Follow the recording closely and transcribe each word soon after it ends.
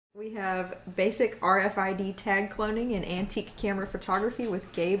We have basic RFID tag cloning and antique camera photography with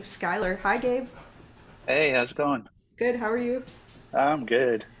Gabe Schuyler. Hi, Gabe. Hey, how's it going? Good. How are you? I'm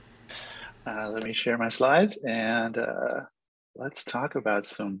good. Let me share my slides and let's talk about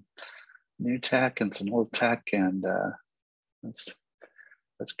some new tech and some old tech and let's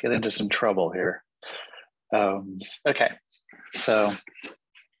let's get into some trouble here. Okay, so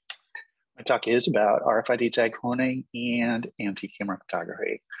my talk is about RFID tag cloning and anti-camera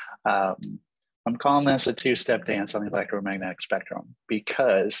photography. Um, I'm calling this a two-step dance on the electromagnetic spectrum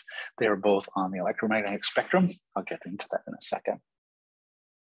because they are both on the electromagnetic spectrum. I'll get into that in a second.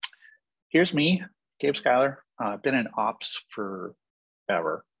 Here's me, Gabe Schuyler. Been in ops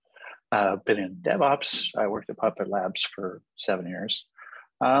forever. Been in DevOps. I worked at Puppet Labs for 7 years.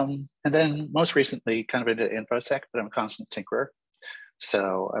 And then most recently, kind of into InfoSec, but I'm a constant tinkerer.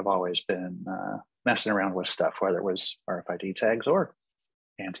 So I've always been messing around with stuff, whether it was RFID tags or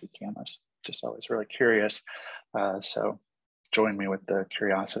anti-cameras. Just always really curious. So join me with the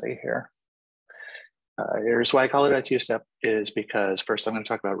curiosity here. Here's why I call it a two-step is because first I'm going to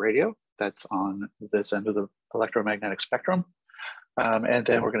talk about radio. That's on this end of the electromagnetic spectrum. And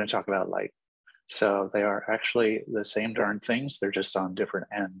then we're going to talk about light. So they are actually the same darn things. They're just on different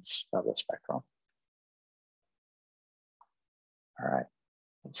ends of the spectrum. All right,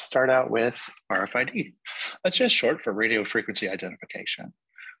 let's start out with RFID. That's just short for radio frequency identification.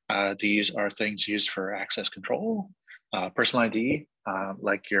 These are things used for access control, personal ID,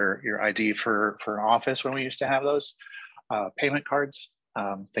 like your ID for an office when we used to have those, payment cards,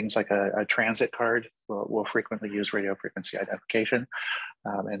 things like a transit card will frequently use radio frequency identification.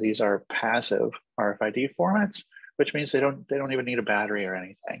 And these are passive RFID formats, which means they don't even need a battery or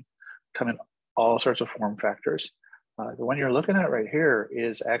anything. Come in all sorts of form factors. The one you're looking at right here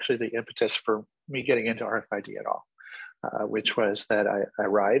is actually the impetus for me getting into RFID at all, which was that I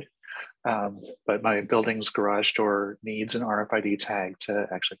ride, but my building's garage door needs an RFID tag to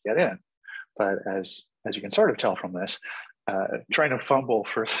actually get in. But as you can sort of tell from this, trying to fumble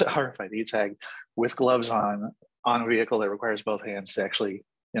for the RFID tag with gloves on a vehicle that requires both hands to actually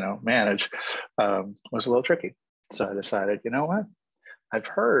manage was a little tricky. So I decided, you know what? I've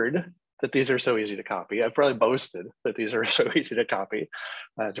heard that these are so easy to copy. I've probably boasted that these are so easy to copy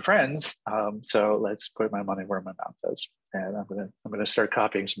to friends. So let's put my money where my mouth is, and I'm gonna start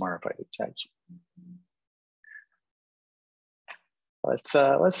copying some RFID tags. Let's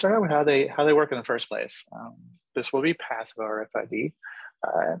start out with how they work in the first place. This will be passive RFID.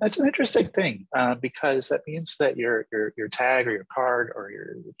 That's an interesting thing because that means that your tag or your card or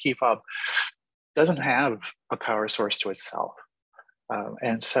your key fob doesn't have a power source to itself.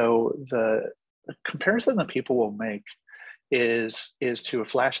 And so the comparison that people will make is to a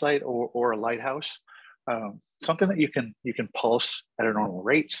flashlight or a lighthouse, something that you can pulse at a normal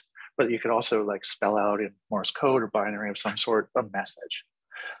rate, but you could also like spell out in Morse code or binary of some sort a message.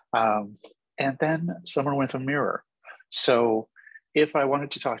 And then someone with a mirror. So if I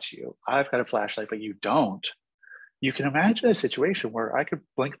wanted to talk to you, I've got a flashlight, but you don't. You can imagine a situation where I could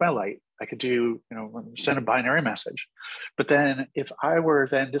blink my light, I could do, send a binary message. But then if I were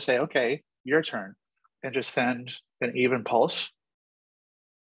then to say, okay, your turn, and just send an even pulse,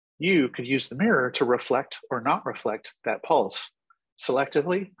 you could use the mirror to reflect or not reflect that pulse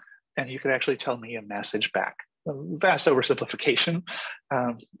selectively, and you could actually tell me a message back. Vast oversimplification,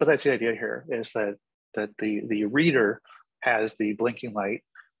 but that's the idea here, is that the reader has the blinking light,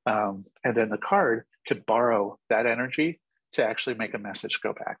 and then the card could borrow that energy to actually make a message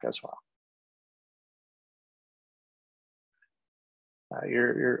go back as well.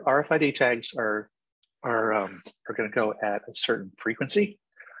 Your RFID tags are going to go at a certain frequency.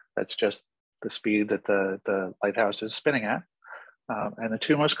 That's just the speed that the lighthouse is spinning at. And the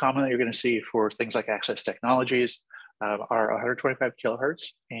two most common that you're going to see for things like access technologies are 125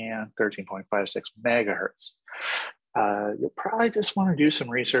 kilohertz and 13.56 megahertz. You'll probably just want to do some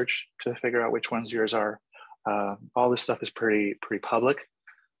research to figure out which ones yours are. All this stuff is pretty public,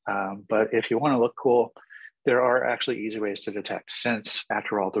 but if you want to look cool, there are actually easy ways to detect, since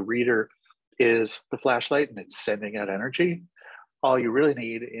after all, the reader is the flashlight and it's sending out energy. All you really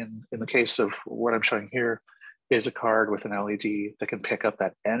need in the case of what I'm showing here is a card with an LED that can pick up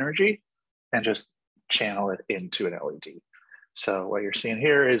that energy and just channel it into an LED. So what you're seeing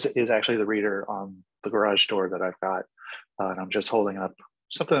here is actually the reader on the garage door that I've got. And I'm just holding up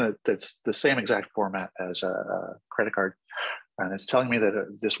something that's the same exact format as a credit card. And it's telling me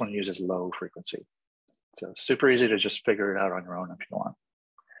that this one uses low frequency. So super easy to just figure it out on your own if you want.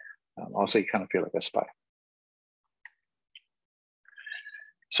 Also, you kind of feel like a spy.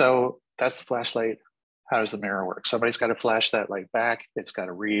 So that's the flashlight. how does the mirror work? Somebody's got to flash that light back. It's got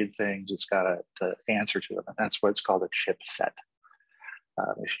to read things. It's got to answer to them. And that's what's called a chipset.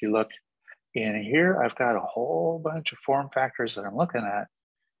 If you look in here, I've got a whole bunch of form factors that I'm looking at.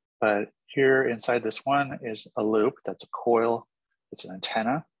 But here inside this one is a loop. That's a coil. It's an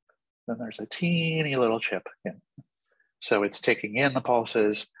antenna. Then there's a teeny little chip in. So it's taking in the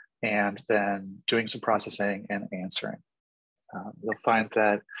pulses and then doing some processing and answering. You'll find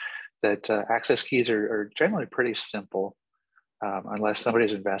that access keys are generally pretty simple, unless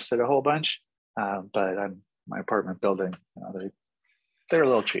somebody's invested a whole bunch. But my apartment building, they're a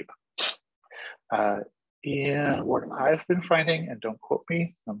little cheap. And what I've been finding, and don't quote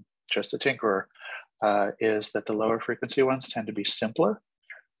me, I'm just a tinkerer, is that the lower frequency ones tend to be simpler.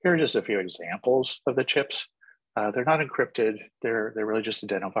 Here are just a few examples of the chips. They're not encrypted. They're really just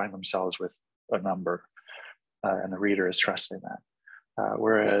identifying themselves with a number, and the reader is trusting that.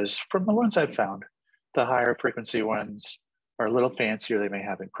 Whereas from the ones I've found, the higher frequency ones are a little fancier. They may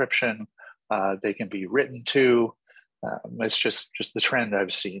have encryption. They can be written to. It's just the trend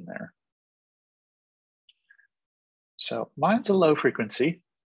I've seen there. So mine's a low frequency,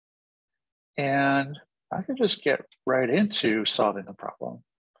 and I can just get right into solving the problem.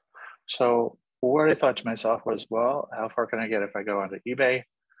 So what I thought to myself was, well, how far can I get if I go onto eBay?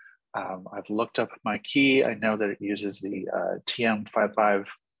 I've looked up my key. I know that it uses the TM5577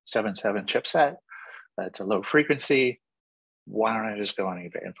 chipset. It's a low frequency. Why don't I just go on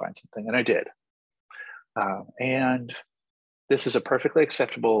eBay and find something? And I did. And this is a perfectly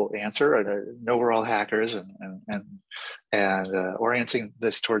acceptable answer. I know we're all hackers, and orienting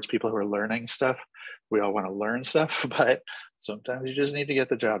this towards people who are learning stuff. We all want to learn stuff, but sometimes you just need to get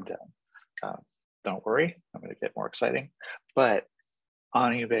the job done. Don't worry, I'm going to get more exciting. But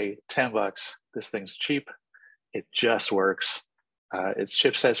on eBay, 10 bucks. This thing's cheap. It just works. It's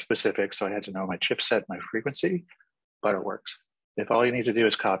chipset specific, so I had to know my chipset, my frequency, but it works. If all you need to do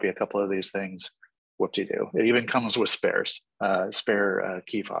is copy a couple of these things, whoop-de-doo. It even comes with spare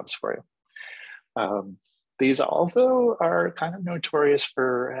key fobs for you. These also are kind of notorious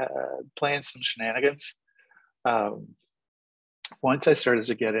for playing some shenanigans. Once I started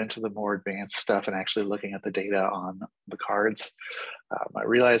to get into the more advanced stuff and actually looking at the data on the cards, I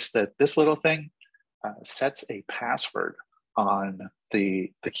realized that this little thing sets a password on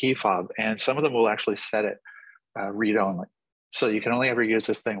the key fob, and some of them will actually set it read-only. So you can only ever use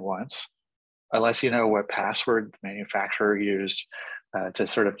this thing once, unless you know what password the manufacturer used to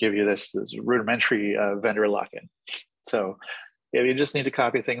sort of give you this rudimentary vendor lock-in. So if you just need to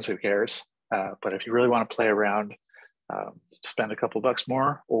copy things, who cares? But if you really want to play around, spend a couple bucks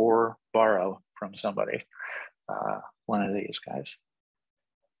more or borrow from somebody, one of these guys.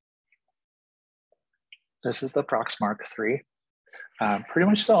 This is the Proxmark 3. Pretty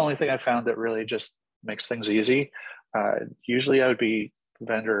much the only thing I found that really just makes things easy. Usually I would be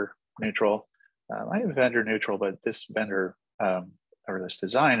vendor neutral. I am vendor neutral, but this vendor or this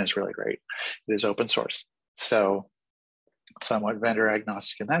design is really great. It is open source. So somewhat vendor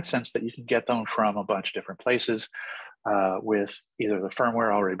agnostic in that sense that you can get them from a bunch of different places with either the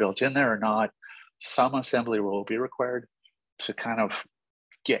firmware already built in there or not. Some assembly will be required to kind of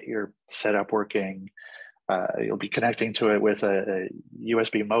get your setup working. You'll be connecting to it with a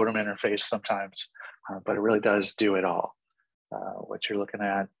USB modem interface sometimes, but it really does do it all. What you're looking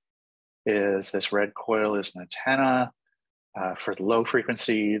at is this red coil is an antenna. For the low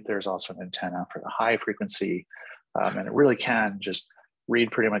frequency, there's also an antenna for the high frequency. And it really can just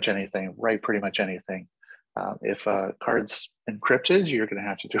read pretty much anything, write pretty much anything. If a card's encrypted, you're going to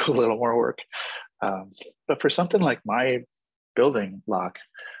have to do a little more work. But for something like my building lock,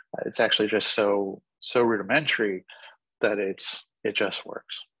 it's actually just so rudimentary that it just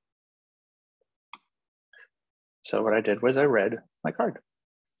works. So what I did was I read my card.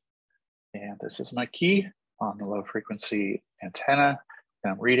 And this is my key on the low frequency antenna.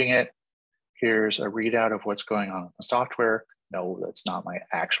 And I'm reading it. Here's a readout of what's going on in the software. No, that's not my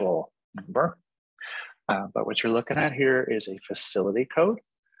actual number. But what you're looking at here is a facility code,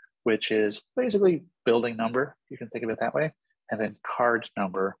 which is basically building number. You can think of it that way. And then card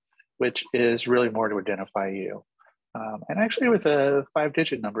number, which is really more to identify you. And actually with a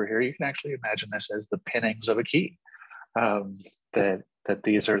 5-digit number here, you can actually imagine this as the pinnings of a key, that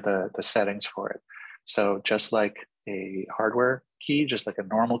these are the settings for it. So just like a hardware key, just like a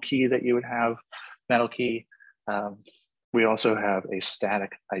normal key that you would have, metal key, we also have a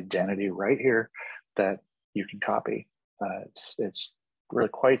static identity right here that you can copy. It's really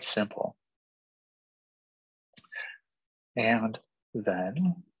quite simple. And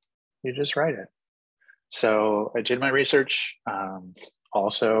then you just write it. So I did my research.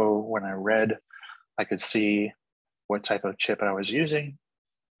 Also, when I read I could see what type of chip I was using,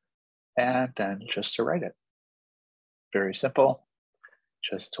 and then just to write it. Very simple.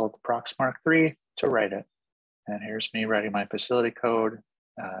 Just told the Proxmark 3 to write it. And here's me writing my facility code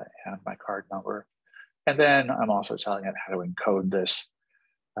and my card number. And then I'm also telling it how to encode this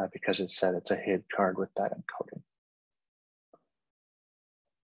because it said it's a HID card with that encoding.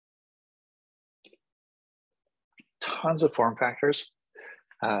 Tons of form factors.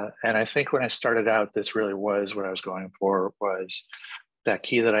 And I think when I started out, this really was what I was going for, was that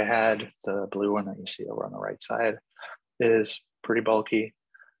key that I had, the blue one that you see over on the right side, is pretty bulky.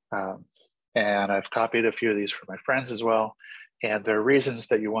 And I've copied a few of these for my friends as well. And there are reasons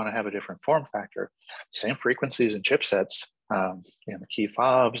that you want to have a different form factor. Same frequencies and chipsets, in the key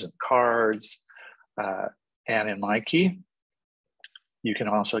fobs and cards. And in my key, you can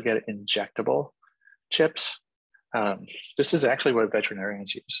also get injectable chips. This is actually what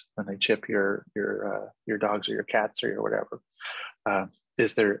veterinarians use when they chip your dogs or your cats or your whatever.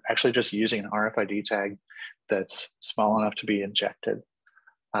 Is they're actually just using an RFID tag that's small enough to be injected.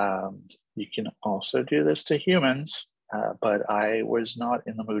 You can also do this to humans, but I was not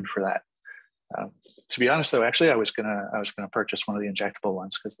in the mood for that. To be honest, though, actually, I was gonna purchase one of the injectable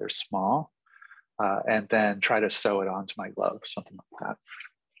ones because they're small, and then try to sew it onto my glove, something like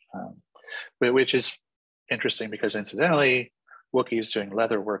that. Which is interesting because, incidentally, Wookie is doing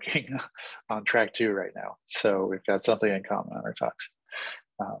leather working on track 2 right now, so we've got something in common on our talks.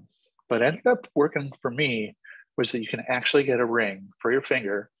 But ended up working for me was that you can actually get a ring for your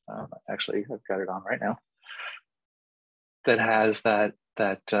finger. Actually, I've got it on right now. That has that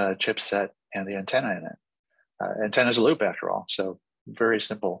chipset and the antenna in it. Antenna is a loop after all, so very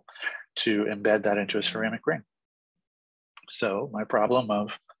simple to embed that into a ceramic ring. So my problem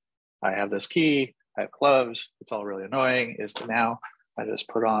of I have this key, I have gloves, it's all really annoying, is that now I just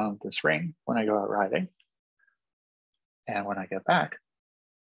put on this ring when I go out riding. And when I get back,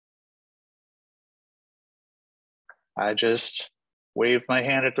 I just wave my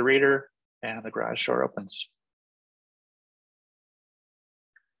hand at the reader and the garage door opens.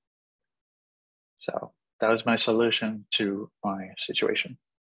 So that was my solution to my situation.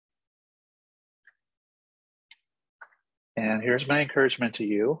 And here's my encouragement to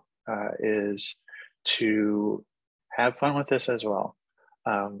you, is to have fun with this as well.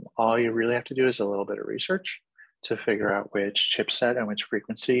 All you really have to do is a little bit of research to figure out which chipset and which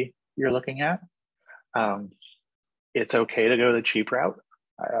frequency you're looking at. It's okay to go the cheap route.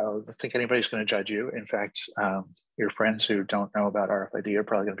 I don't think anybody's going to judge you. In fact, your friends who don't know about RFID are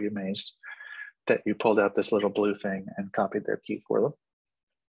probably going to be amazed that you pulled out this little blue thing and copied their key for them.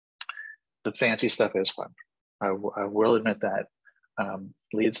 The fancy stuff is fun. I will admit that.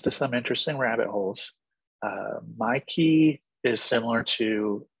 Leads to some interesting rabbit holes. My key is similar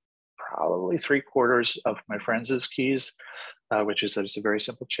to probably 3/4 of my friends' keys, which is that it's a very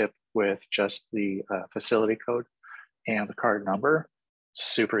simple chip with just the facility code and the card number.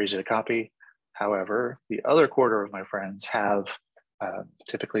 Super easy to copy. However, the other 1/4 of my friends have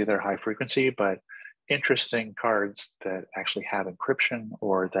typically they're high frequency, but interesting cards that actually have encryption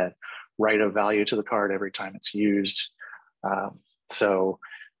or that write a value to the card every time it's used. So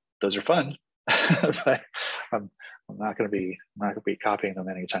those are fun, but I'm not going to be copying them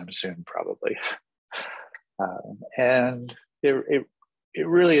anytime soon, probably. And it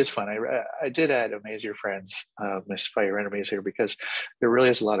really is fun. I did add Amaze Your Friends, Mystify Your Enemies here, because it really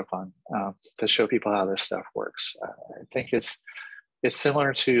is a lot of fun to show people how this stuff works. I think it's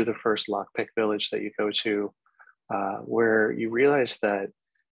similar to the first lockpick village that you go to, where you realize that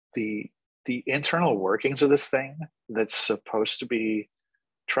the internal workings of this thing that's supposed to be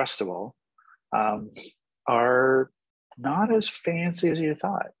trustable are not as fancy as you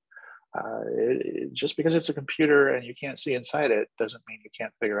thought. Just because it's a computer and you can't see inside it doesn't mean you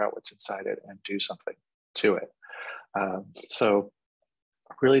can't figure out what's inside it and do something to it. So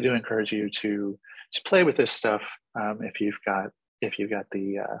I really do encourage you to play with this stuff if you've got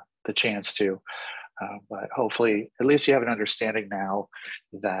the chance to. But hopefully, at least you have an understanding now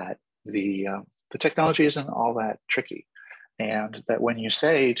that the technology isn't all that tricky, and that when you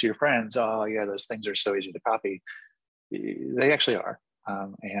say to your friends, "Oh yeah, those things are so easy to copy," they actually are.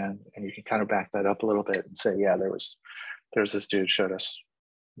 And you can kind of back that up a little bit and say, yeah, there's this dude showed us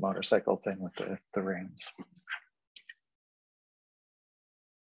motorcycle thing with the reins.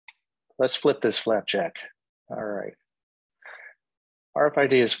 Let's flip this flapjack. All right.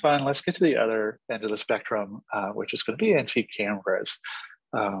 RFID is fun. Let's get to the other end of the spectrum, which is going to be antique cameras.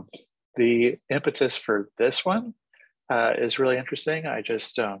 The impetus for this one is really interesting. I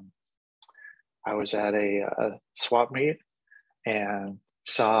was at a swap meet, and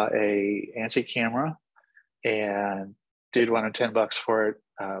saw a antique camera and dude wanted $10 for it.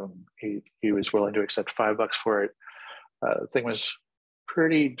 He was willing to accept $5 for it. The thing was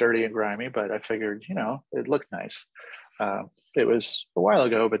pretty dirty and grimy, but I figured, it looked nice. It was a while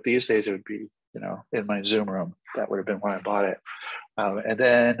ago, but these days it would be, in my Zoom room. That would have been when I bought it. And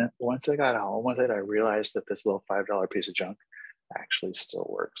then once I got home with it, I realized that this little $5 piece of junk actually still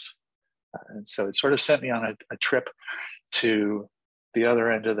works. And so it sort of sent me on a trip to the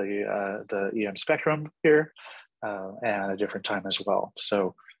other end of the EM spectrum here, and a different time as well.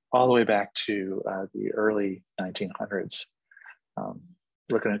 So all the way back to the early 1900s,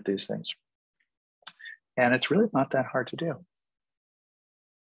 looking at these things. And it's really not that hard to do.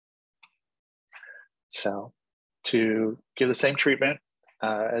 So to give the same treatment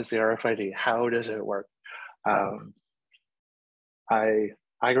as the RFID, how does it work? I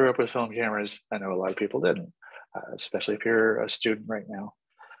grew up with film cameras. I know a lot of people didn't, especially if you're a student right now.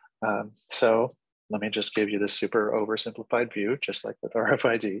 So let me just give you this super oversimplified view, just like with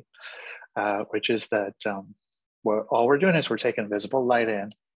RFID, which is that all we're doing is we're taking visible light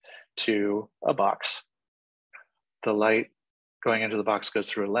in to a box. The light going into the box goes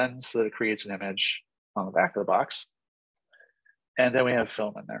through a lens so that it creates an image on the back of the box. And then we have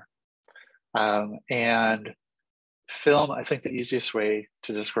film in there. And film, I think the easiest way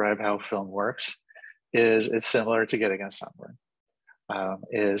to describe how film works is it's similar to getting a sunburn.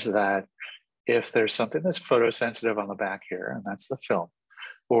 Is that if there's something that's photosensitive on the back here, and that's the film,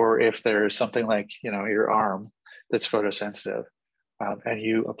 or if there's something like, your arm that's photosensitive, and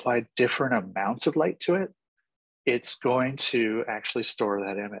you apply different amounts of light to it, it's going to actually store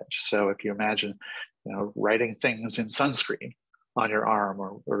that image. So if you imagine, writing things in sunscreen on your arm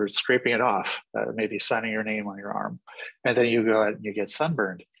or scraping it off, maybe signing your name on your arm, and then you go out and you get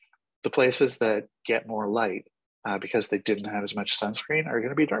sunburned, the places that get more light because they didn't have as much sunscreen are going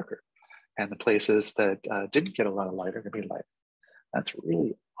to be darker. And the places that didn't get a lot of light are going to be lighter. That's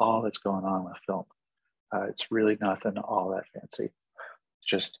really all that's going on with film. It's really nothing all that fancy.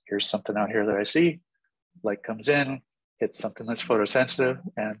 Just here's something out here that I see, light comes in, hits something that's photosensitive,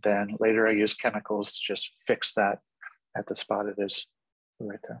 and then later I use chemicals to just fix that at the spot it is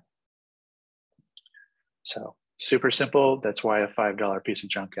right there. So super simple. That's why a $5 piece of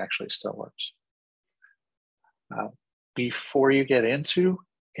junk actually still works. Before you get into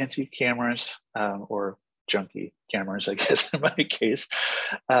antique cameras or junky cameras, I guess in my case,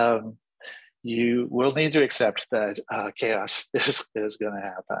 you will need to accept that chaos is going to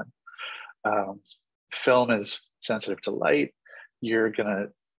happen. Film is sensitive to light. You're going to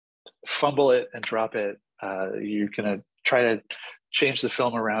fumble it and drop it. You're going to try to change the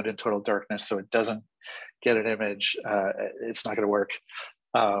film around in total darkness so it doesn't get an image. It's not going to work.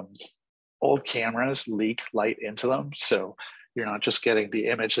 Old cameras leak light into them, so you're not just getting the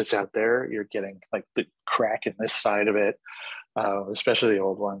image that's out there, you're getting like the crack in this side of it, especially the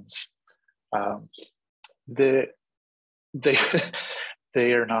old ones.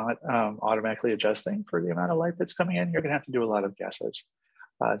 They are not automatically adjusting for the amount of light that's coming in. You're going to have to do a lot of guesses.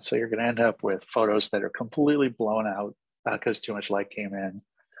 So you're going to end up with photos that are completely blown out because too much light came in.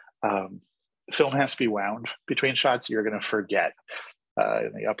 Film has to be wound between shots. You're going to forget.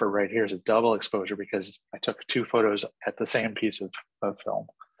 In the upper right here is a double exposure because I took 2 photos at the same piece of film.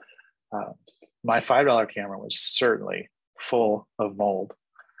 My $5 camera was certainly full of mold.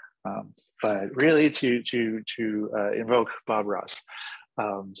 But really to invoke Bob Ross,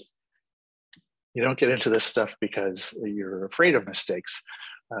 you don't get into this stuff because you're afraid of mistakes.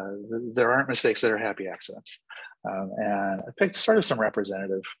 There aren't mistakes that are happy accidents. And I picked sort of some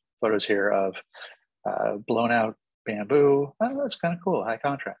representative photos here of blown out bamboo. Oh, that's kind of cool, high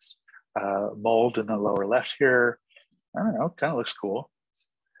contrast. Mold in the lower left here. I don't know, kind of looks cool.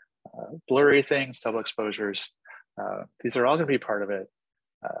 Blurry things, double exposures. These are all going to be part of it.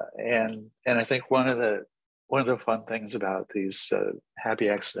 And I think one of the fun things about these happy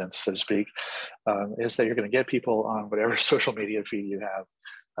accidents, so to speak, is that you're going to get people on whatever social media feed you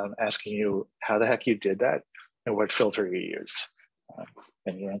have asking you how the heck you did that and what filter you used.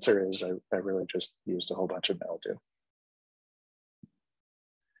 And the answer is I really just used a whole bunch of mildew.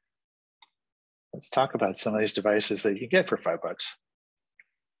 Let's talk about some of these devices that you can get for $5.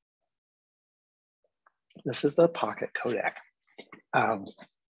 This is the Pocket Kodak.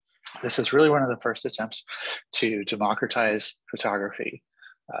 This is really one of the first attempts to democratize photography,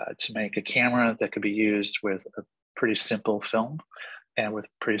 to make a camera that could be used with a pretty simple film and with a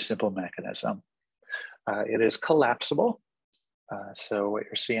pretty simple mechanism. It is collapsible. So what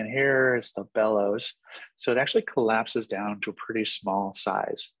you're seeing here is the bellows. So it actually collapses down to a pretty small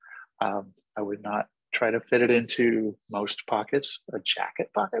size. I would not try to fit it into most pockets. A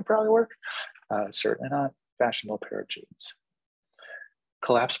jacket pocket probably work. Certainly not fashionable pair of jeans.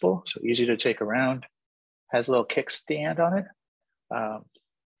 Collapsible, so easy to take around. Has a little kickstand on it.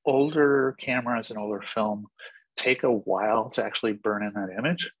 Older cameras and older film take a while to actually burn in that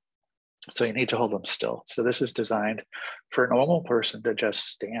image. So you need to hold them still. So this is designed for a normal person to just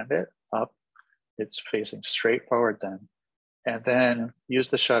stand it up. It's facing straight forward then, and then use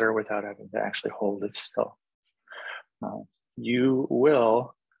the shutter without having to actually hold it still. You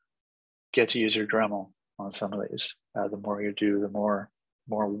will get to use your Dremel on some of these. The more you do, the more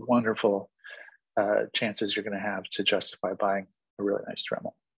wonderful chances you're going to have to justify buying a really nice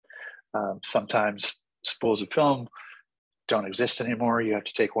Dremel. Sometimes spools of film don't exist anymore. You have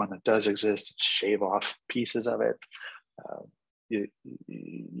to take one that does exist, shave off pieces of it. You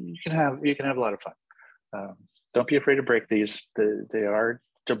can have a lot of fun. Don't be afraid to break these. They are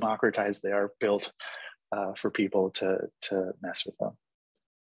democratized. They are built for people to mess with them.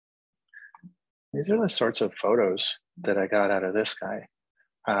 These are the sorts of photos that I got out of this guy.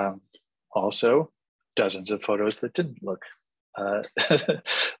 Also, dozens of photos that didn't look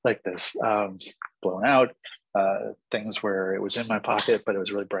like this. Blown out, things where it was in my pocket, but it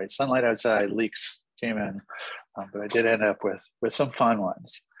was really bright sunlight outside, leaks came in, but I did end up with some fun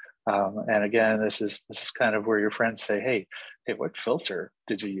ones. And again, this is kind of where your friends say, hey, what filter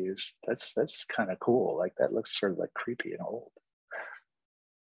did you use? That's kind of cool. Like that looks sort of like creepy and old.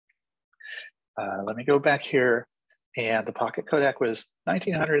 Let me go back here. And the pocket Kodak was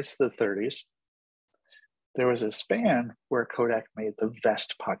 1900s to the 30s. There was a span where Kodak made the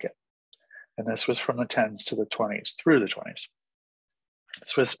vest pocket. And this was from the 10s to the 20s, through the 20s.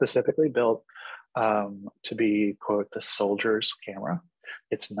 This was specifically built to be, quote, the soldier's camera.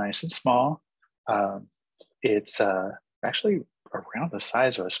 It's nice and small. It's actually around the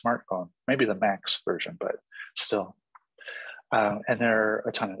size of a smartphone, maybe the Max version, but still. And there are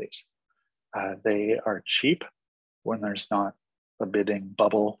a ton of these. They are cheap when there's not a bidding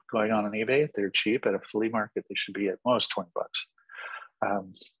bubble going on eBay. They're cheap. At a flea market, they should be at most 20 bucks.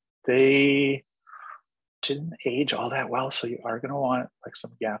 They didn't age all that well, so you are going to want like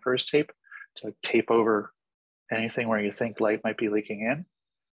some gaffer's tape to like tape over anything where you think light might be leaking in.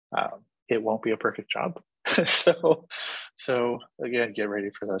 It won't be a perfect job. so again, get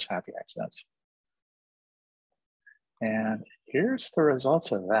ready for those happy accidents. And here's the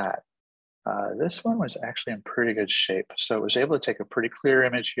results of that. This one was actually in pretty good shape. So I was able to take a pretty clear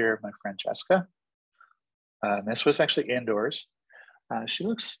image here of my friend Jessica. And this was actually indoors. She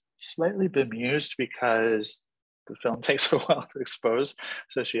looks slightly bemused because the film takes a while to expose.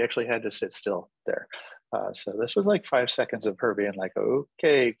 So she actually had to sit still there. So this was like 5 seconds of her being like,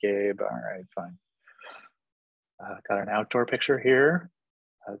 okay, Gabe, all right, fine. Got an outdoor picture here.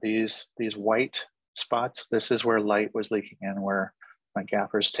 These white spots, this is where light was leaking in, where my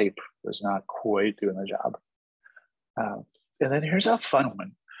gaffer's tape was not quite doing the job. And then here's a fun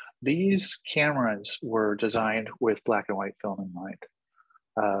one. These cameras were designed with black and white film in mind.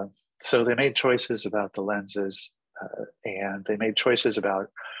 So they made choices about the lenses and they made choices about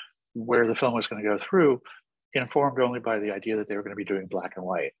where the film was going to go through, informed only by the idea that they were going to be doing black and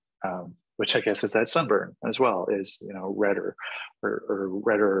white, which I guess is that sunburn as well, is, you know, red or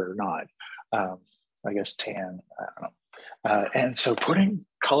redder or not. I guess tan, I don't know. And so putting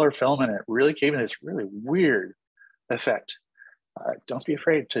color film in it really gave me this really weird effect. Don't be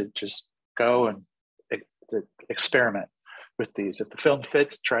afraid to just go and experiment with these. If the film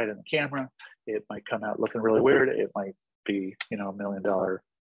fits, try it in the camera. It might come out looking really weird. It might be, you know, $1 million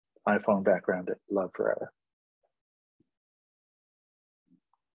iPhone background that you love forever.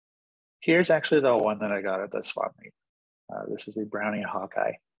 Here's actually the one that I got at the swap meet. This is the Brownie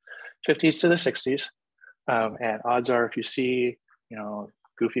Hawkeye, 50s to the 60s. And odds are, if you see, you know,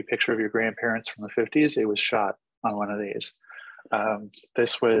 goofy picture of your grandparents from the 50s, it was shot on one of these.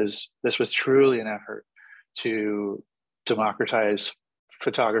 This was truly an effort to democratize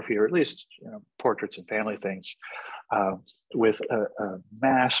photography, or at least, you know, portraits and family things, with a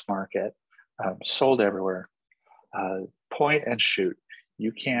mass market, sold everywhere. Point and shoot.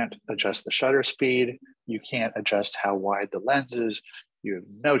 You can't adjust the shutter speed. You can't adjust how wide the lens is. You have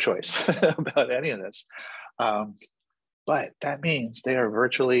no choice about any of this. But that means they are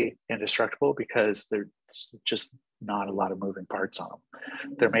virtually indestructible because there's just not a lot of moving parts on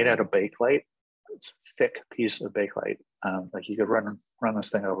them. They're made out of bakelite. It's a thick piece of bakelite. Like you could run this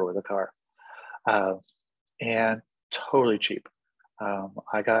thing over with a car. And totally cheap.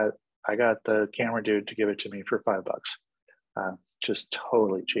 I got the camera dude to give it to me for $5. Just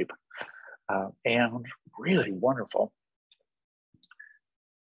totally cheap. And really wonderful.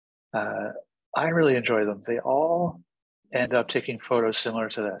 I really enjoy them. They all end up taking photos similar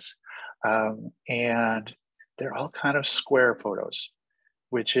to this. And they're all kind of square photos,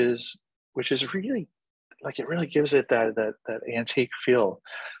 which is really, like, it really gives it that antique feel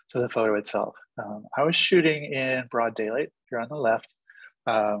to the photo itself. I was shooting in broad daylight here on the left,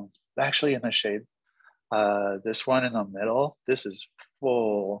 actually in the shade. This one in the middle, this is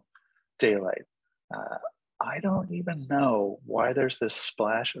full daylight. Uh, I don't even know why there's this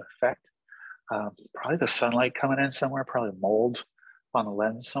splash effect. Probably the sunlight coming in somewhere, probably mold on the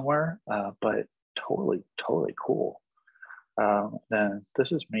lens somewhere, but totally, totally cool. Then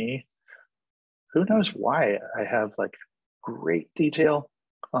this is me. Who knows why I have like great detail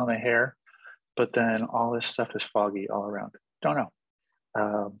on the hair, but then all this stuff is foggy all around. Don't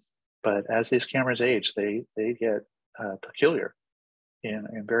know. But as these cameras age, they get peculiar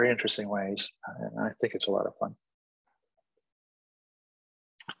in very interesting ways, and I think it's a lot of fun.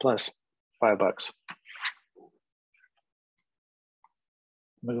 Plus, $5.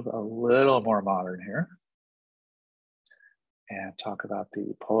 Move a little more modern here and talk about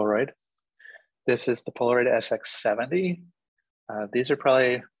the Polaroid. This is the Polaroid SX70. These are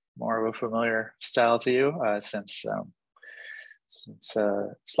probably more of a familiar style to you since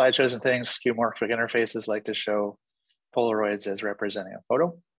slideshows and things, skeuomorphic interfaces like to show Polaroids as representing a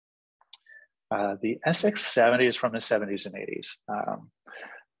photo. The SX70 is from the 70s and 80s.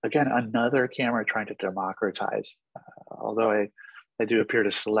 Again, another camera trying to democratize, although I do appear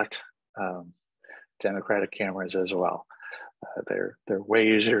to select democratic cameras as well. They're way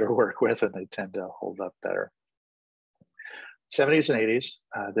easier to work with and they tend to hold up better. 70s and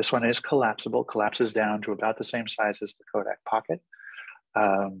 80s, this one is collapsible, collapses down to about the same size as the Kodak Pocket.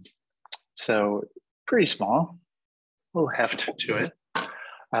 So pretty small, a little heft to it.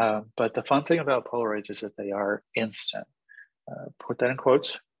 But the fun thing about Polaroids is that they are instant. Put that in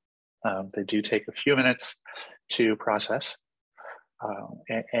quotes. They do take a few minutes to process.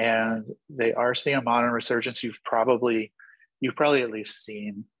 And they are seeing a modern resurgence. You've probably at least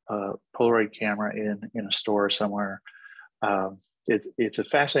seen a Polaroid camera in a store somewhere. It's a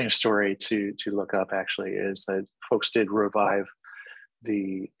fascinating story to look up, actually, is that folks did revive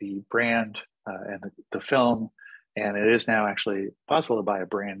the brand and the film, and it is now actually possible to buy a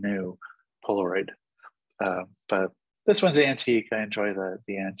brand new Polaroid. But this one's antique. I enjoy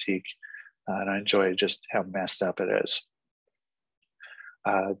the antique, and I enjoy just how messed up it is.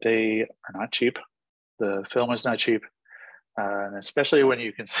 They are not cheap. The film is not cheap, and especially when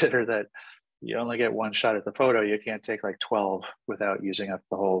you consider that you only get one shot at the photo. You can't take like 12 without using up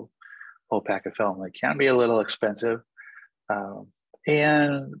the whole pack of film. It can be a little expensive.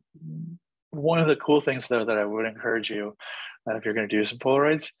 And one of the cool things, though, that I would encourage you, if you're going to do some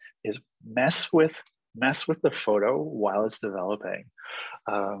Polaroids, is mess with the photo while it's developing.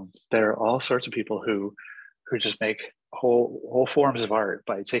 There are all sorts of people who just make whole forms of art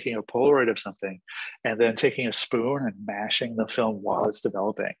by taking a Polaroid of something and then taking a spoon and mashing the film while it's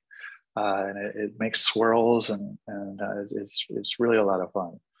developing. And it makes swirls and it's really a lot of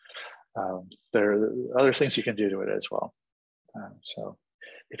fun. There are other things you can do to it as well. So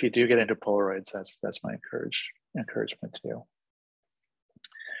if you do get into Polaroids, that's my encouragement to you.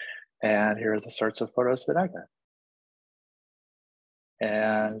 And here are the sorts of photos that I got.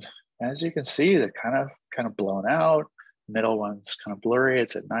 And as you can see, they're kind of blown out. Middle one's kind of blurry.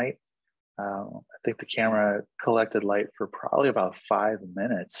 It's at night. I think the camera collected light for probably about 5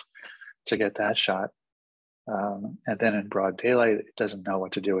 minutes to get that shot. And then in broad daylight, it doesn't know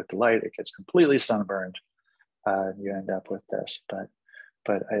what to do with the light. It gets completely sunburned. You end up with this.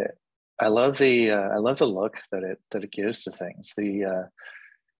 But I love the look that it gives to things.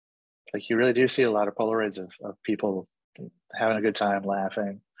 Like, you really do see a lot of Polaroids of people having a good time,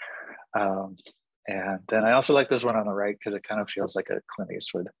 laughing. And then I also like this one on the right because it kind of feels like a Clint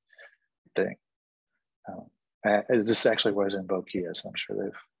Eastwood thing. This actually was in Boquilla, so I'm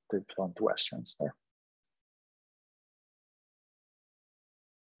sure they've filmed Westerns there.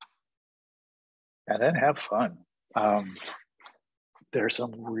 And then have fun. There's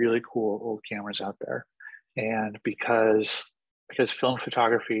some really cool old cameras out there. And because film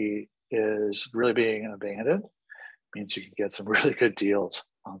photography is really being abandoned, means you can get some really good deals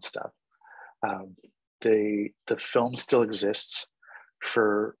on stuff. The film still exists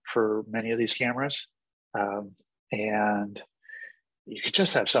for many of these cameras, and you could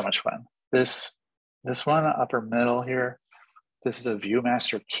just have so much fun. This one upper middle here, this is a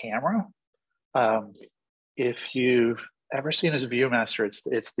ViewMaster camera. If you've ever seen a ViewMaster,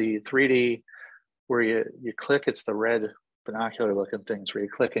 it's the 3D where you click. It's the red binocular looking things where you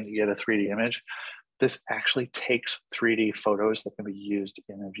click and you get a 3D image. This actually takes 3D photos that can be used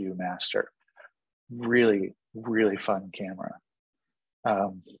in a ViewMaster. really, really fun camera.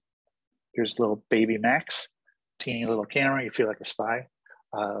 Here's little baby Max, teeny little camera. You feel like a spy.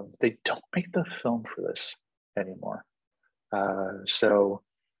 They don't make the film for this anymore. So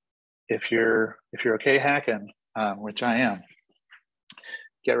if you're okay hacking, which I am,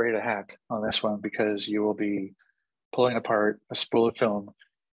 get ready to hack on this one, because you will be pulling apart a spool of film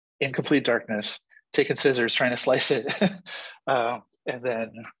in complete darkness, taking scissors, trying to slice it, and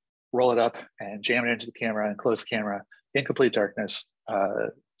then roll it up and jam it into the camera and close the camera in complete darkness,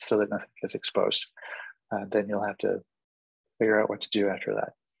 so that nothing gets exposed. Then you'll have to figure out what to do after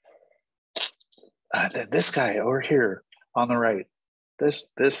that. Then this guy over here on the right,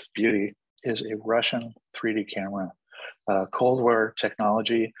 this beauty is a Russian 3D camera, Cold War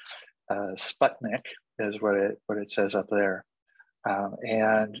technology. Sputnik is what it says up there.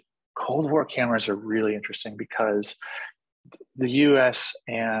 And Cold War cameras are really interesting because the US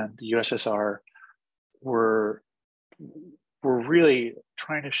and the USSR were really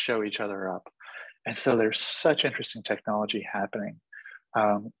trying to show each other up. And so there's such interesting technology happening.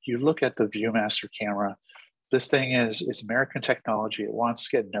 You look at the Viewmaster camera, this thing is American technology. It wants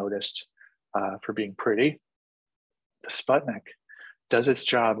to get noticed for being pretty. The Sputnik does its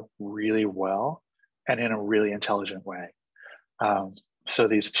job really well and in a really intelligent way. So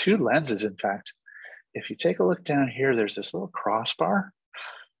these two lenses, in fact, if you take a look down here, there's this little crossbar.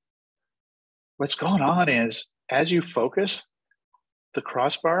 What's going on is, as you focus, the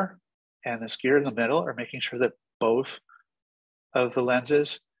crossbar and the gear in the middle are making sure that both of the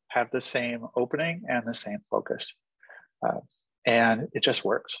lenses have the same opening and the same focus. And it just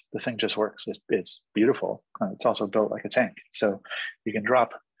works. The thing just works. It's beautiful. It's also built like a tank. So you can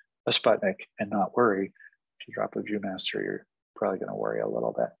drop a Sputnik and not worry. If you drop a Viewmaster, you're probably going to worry a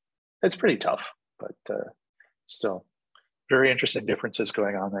little bit. It's pretty tough, but still very interesting differences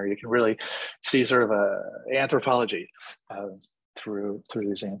going on there. You can really see sort of a anthropology through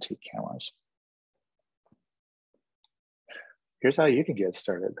these antique cameras. Here's how you can get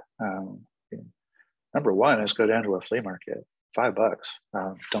started. Number one is go down to a flea market, $5.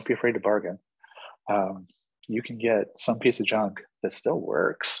 Don't be afraid to bargain. You can get some piece of junk that still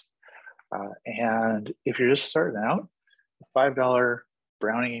works. And if you're just starting out, a $5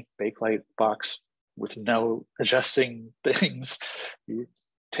 brownie bakelite box with no adjusting things, you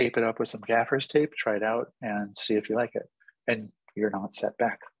tape it up with some gaffer's tape, try it out and see if you like it. And you're not set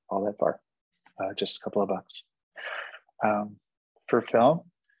back all that far, just a couple of bucks. For film,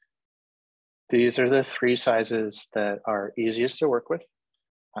 these are the three sizes that are easiest to work with.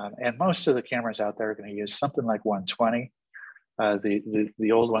 And most of the cameras out there are going to use something like 120.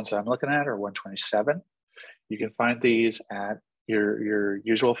 The old ones that I'm looking at are 127. You can find these at your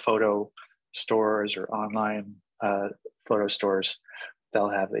usual photo stores or online photo stores. They'll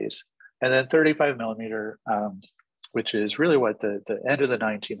have these. And then 35 millimeter, which is really what the end of the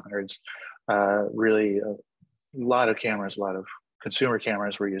 1900s, really a lot of cameras, a lot of consumer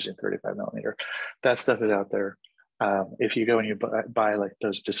cameras were using 35 millimeter. That stuff is out there. If you go and you buy like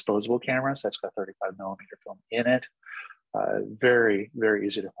those disposable cameras, that's got 35 millimeter film in it. Very, very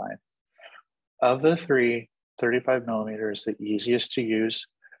easy to find. Of the three, 35 millimeter is the easiest to use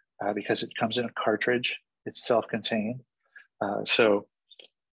because it comes in a cartridge. It's self-contained. So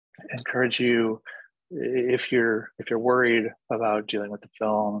I encourage you, if you're worried about dealing with the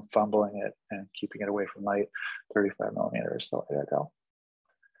film, fumbling it, and keeping it away from light, 35 millimeter is the way to go.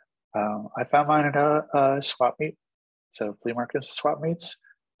 I found mine at a swap meet. So flea markets, swap meets,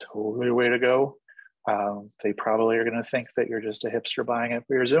 totally the way to go. They probably are going to think that you're just a hipster buying it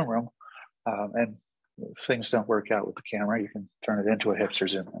for your Zoom room. And if things don't work out with the camera, you can turn it into a hipster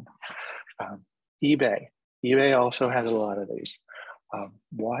Zoom room. eBay also has a lot of these.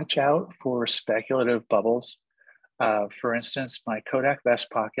 Watch out for speculative bubbles. For instance, my Kodak vest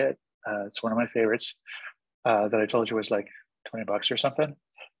pocket, it's one of my favorites that I told you was like 20 bucks or something.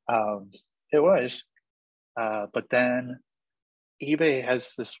 It was, but then eBay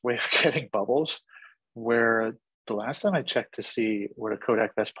has this way of getting bubbles where the last time I checked to see what a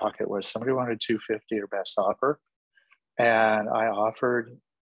Kodak vest pocket was, somebody wanted 250 or best offer. And I offered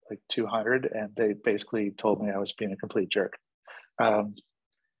like 200 and they basically told me I was being a complete jerk. You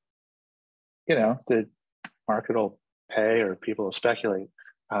know, the market will pay or people will speculate.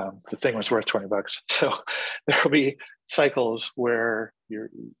 The thing was worth 20 bucks. So there will be cycles where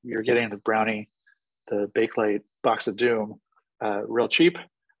you're getting the brownie, the bakelite box of doom real cheap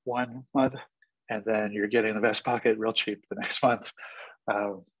 1 month, and then you're getting the vest pocket real cheap the next month.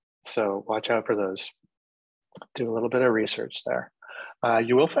 So watch out for those. Do a little bit of research there.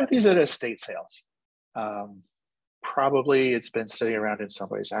 You will find these at estate sales. Probably it's been sitting around in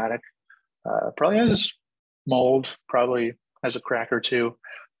somebody's attic Probably has mold, probably has a crack or two,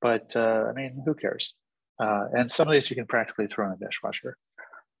 but I mean, who cares? And some of these you can practically throw in a dishwasher.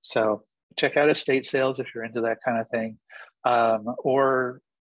 So check out estate sales if you're into that kind of thing. Or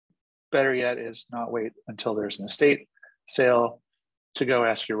better yet is not wait until there's an estate sale to go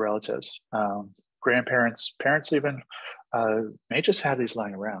ask your relatives. Grandparents, parents even may just have these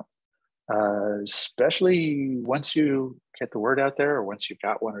lying around. Especially once you get the word out there, or once you've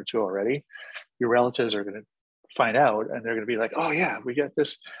got one or two already, your relatives are going to find out and they're going to be like, oh yeah, we got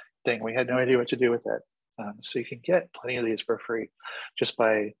this thing. We had no idea what to do with it. So you can get plenty of these for free just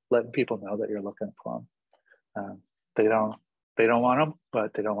by letting people know that you're looking for them. They don't want them,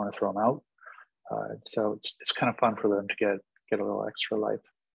 but they don't want to throw them out. So it's kind of fun for them to get a little extra life.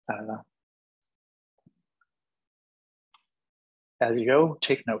 I don't know. As you go,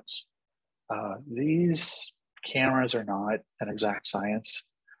 take notes. These cameras are not an exact science.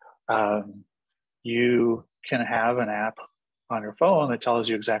 You can have an app on your phone that tells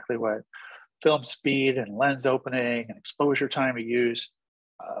you exactly what film speed and lens opening and exposure time to use,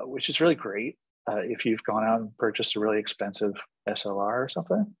 which is really great if you've gone out and purchased a really expensive SLR or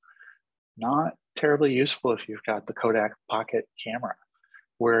something. Not terribly useful if you've got the Kodak Pocket camera,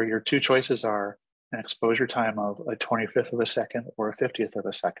 where your two choices are an exposure time of a 25th of a second or a 50th of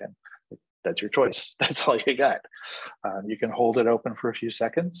a second. That's your choice. That's all you got. You can hold it open for a few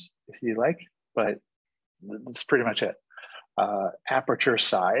seconds if you like, but that's pretty much it. Aperture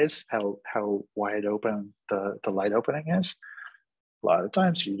size, how wide open the light opening is. A lot of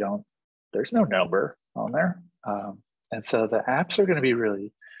times there's no number on there. And so the apps are going to be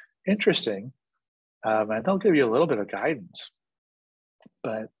really interesting, and they'll give you a little bit of guidance.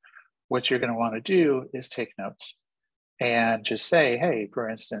 But what you're going to want to do is take notes and just say, hey, for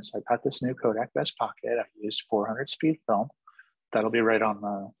instance, I got this new Kodak Best Pocket. I used 400 speed film. That'll be right on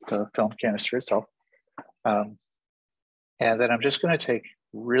the film canister itself. And then I'm just going to take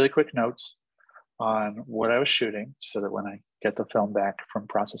really quick notes on what I was shooting so that when I get the film back from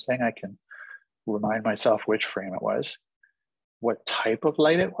processing, I can remind myself which frame it was, what type of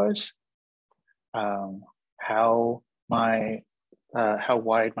light it was, how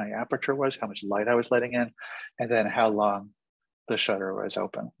wide my aperture was, how much light I was letting in, and then how long the shutter was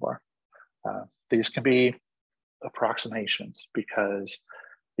open for. These can be approximations because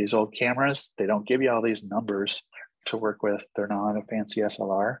these old cameras, they don't give you all these numbers to work with. They're not a fancy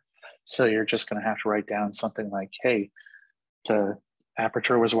SLR. So you're just going to have to write down something like, hey, the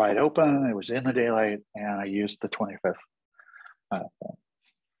aperture was wide open, it was in the daylight, and I used the 25th.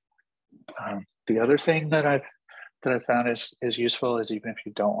 The other thing that I've found is useful is even if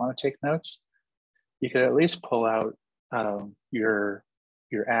you don't want to take notes, you could at least pull out your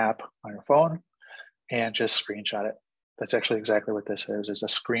app on your phone and just screenshot it. That's actually exactly what this is a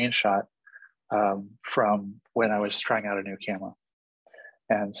screenshot from when I was trying out a new camera.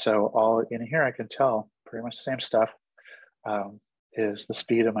 And so all in here, I can tell pretty much the same stuff. Is the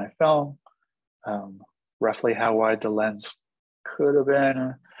speed of my film, roughly how wide the lens could have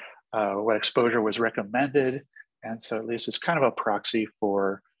been, what exposure was recommended. And so at least it's kind of a proxy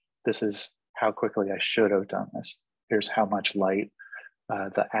for this is how quickly I should have done this. Here's how much light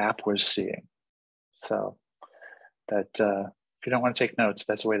the app was seeing. So that if you don't want to take notes,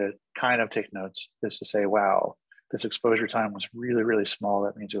 that's a way to kind of take notes, is to say, wow, this exposure time was really, really small.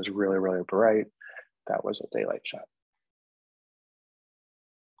 That means it was really, really bright. That was a daylight shot.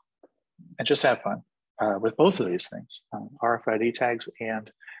 And just have fun with both of these things. RFID tags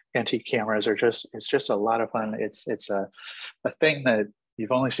and antique cameras it's just a lot of fun. It's a thing that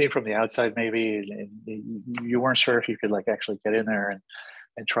you've only seen from the outside, maybe, and you weren't sure if you could like actually get in there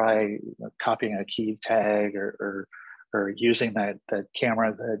and try copying a key tag or using that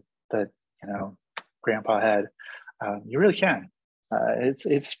camera that grandpa had. You really can.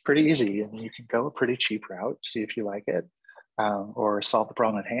 It's pretty easy, and you can go a pretty cheap route, see if you like it, or solve the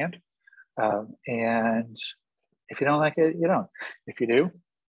problem at hand. And if you don't like it, you don't. If you do,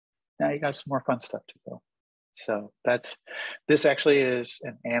 now you got some more fun stuff to go. So this actually is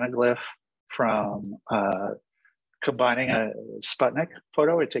an anaglyph from combining a Sputnik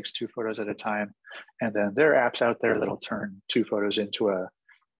photo. It takes 2 photos at a time. And then there are apps out there that'll turn 2 photos into a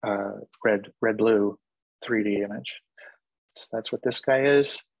red-blue 3D image. So that's what this guy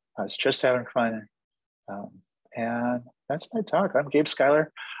is. I was just having fun. And that's my talk. I'm Gabe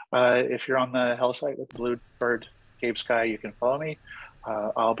Schuyler. If you're on the Hell site with Bluebird Gabe Sky, you can follow me.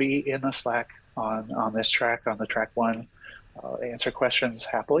 I'll be in the Slack on this track, on the track 1. Answer questions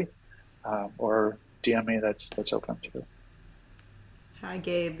happily, or DM me. That's open too. Hi,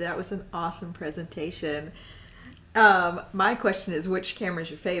 Gabe. That was an awesome presentation. My question is, which camera is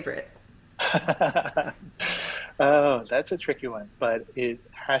your favorite? Oh, that's a tricky one, but it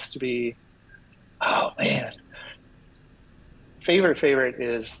has to be. Oh man, favorite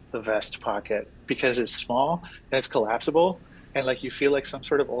is the vest pocket because it's small and it's collapsible, and like you feel like some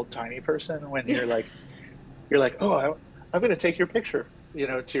sort of old timey person when Yeah. you're like, oh, I'm going to take your picture,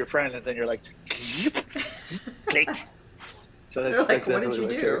 to your friend, and then you're like, click. So They're like, that's what did definitely you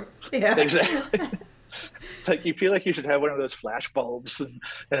my favorite. do? Yeah. Exactly. Like you feel like you should have one of those flash bulbs and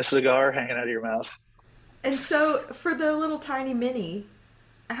a cigar hanging out of your mouth. And so for the little tiny mini,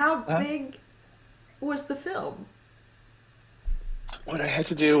 how Uh, big was the film? what I had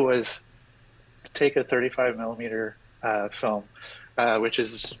to do was take a 35 millimeter film, which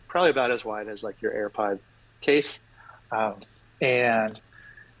is probably about as wide as like your AirPod case, um, and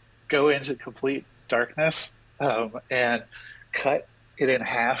go into complete darkness and cut it in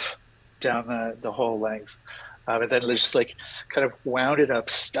half down the whole length. And then just like kind of wound it up,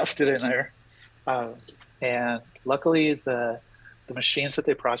 stuffed it in there. Um, and luckily, the machines that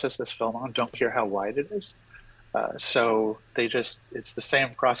they process this film on don't care how wide it is. So it's the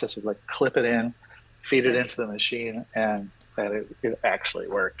same process of like clip it in, feed it Okay. into the machine, and that it actually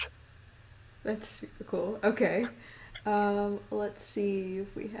worked. That's super cool. Okay. Let's see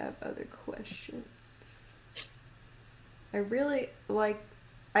if we have other questions. I really like.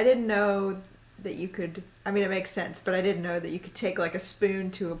 I didn't know that you could. I mean, it makes sense, but I didn't know that you could take like a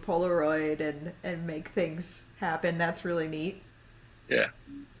spoon to a Polaroid and make things happen. That's really neat. Yeah.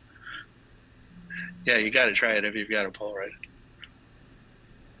 Yeah, you got to try it if you've got a Polaroid.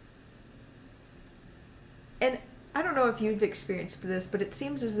 And I don't know if you've experienced this, but it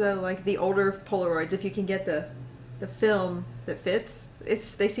seems as though like the older Polaroids, if you can get the film that fits,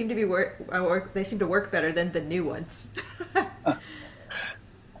 they seem to be they seem to work better than the new ones. Huh.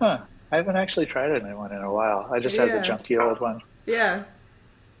 Huh. I haven't actually tried a new one in a while. I just have the Yeah. junky old one, Yeah.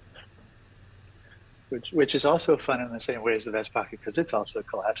 which is also fun in the same way as the vest pocket because it's also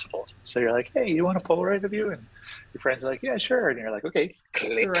collapsible. So you're like, hey, you want a Polaroid of you? And your friend's like, yeah, sure. And you're like, okay,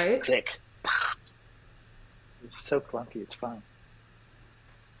 click, Right. click. It's so clunky. It's fun.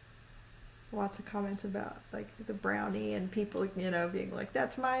 Lots of comments about like the brownie and people, being like,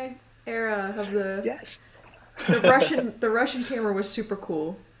 "That's my era of Yes. the Russian camera was super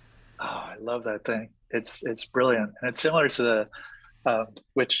cool." Oh, I love that thing. It's brilliant, and it's similar to the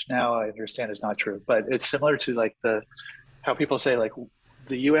which now I understand is not true, but it's similar to like the how people say like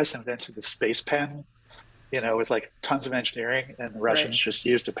the U.S. invented the space pen, with like tons of engineering, and the Right. Russians just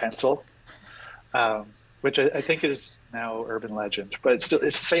used a pencil, which I think is now urban legend, but it's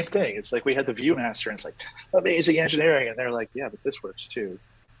the same thing. It's like we had the ViewMaster, and it's like amazing engineering, and they're like, yeah, but this works too.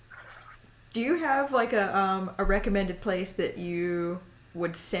 Do you have like a recommended place that you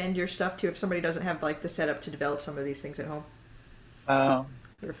would send your stuff to if somebody doesn't have like the setup to develop some of these things at home Um,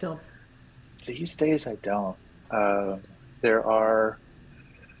 or film? these days, I don't. Um, there are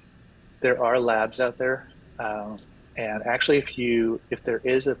labs out there, um, and actually, if there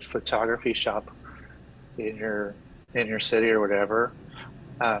is a photography shop in your city or whatever,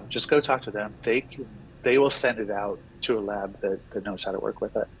 just go talk to them. They will send it out to a lab that knows how to work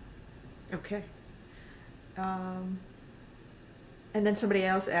with it. Okay. Um, and then somebody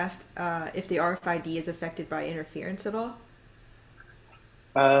else asked if the RFID is affected by interference at all.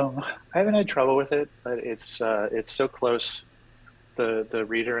 I haven't had trouble with it, but it's so close. The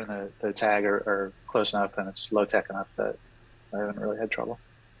reader and the tag are close enough, and it's low tech enough that I haven't really had trouble.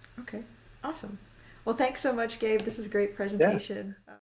 Okay. Awesome. Well, thanks so much, Gabe. This was a great Yeah. presentation.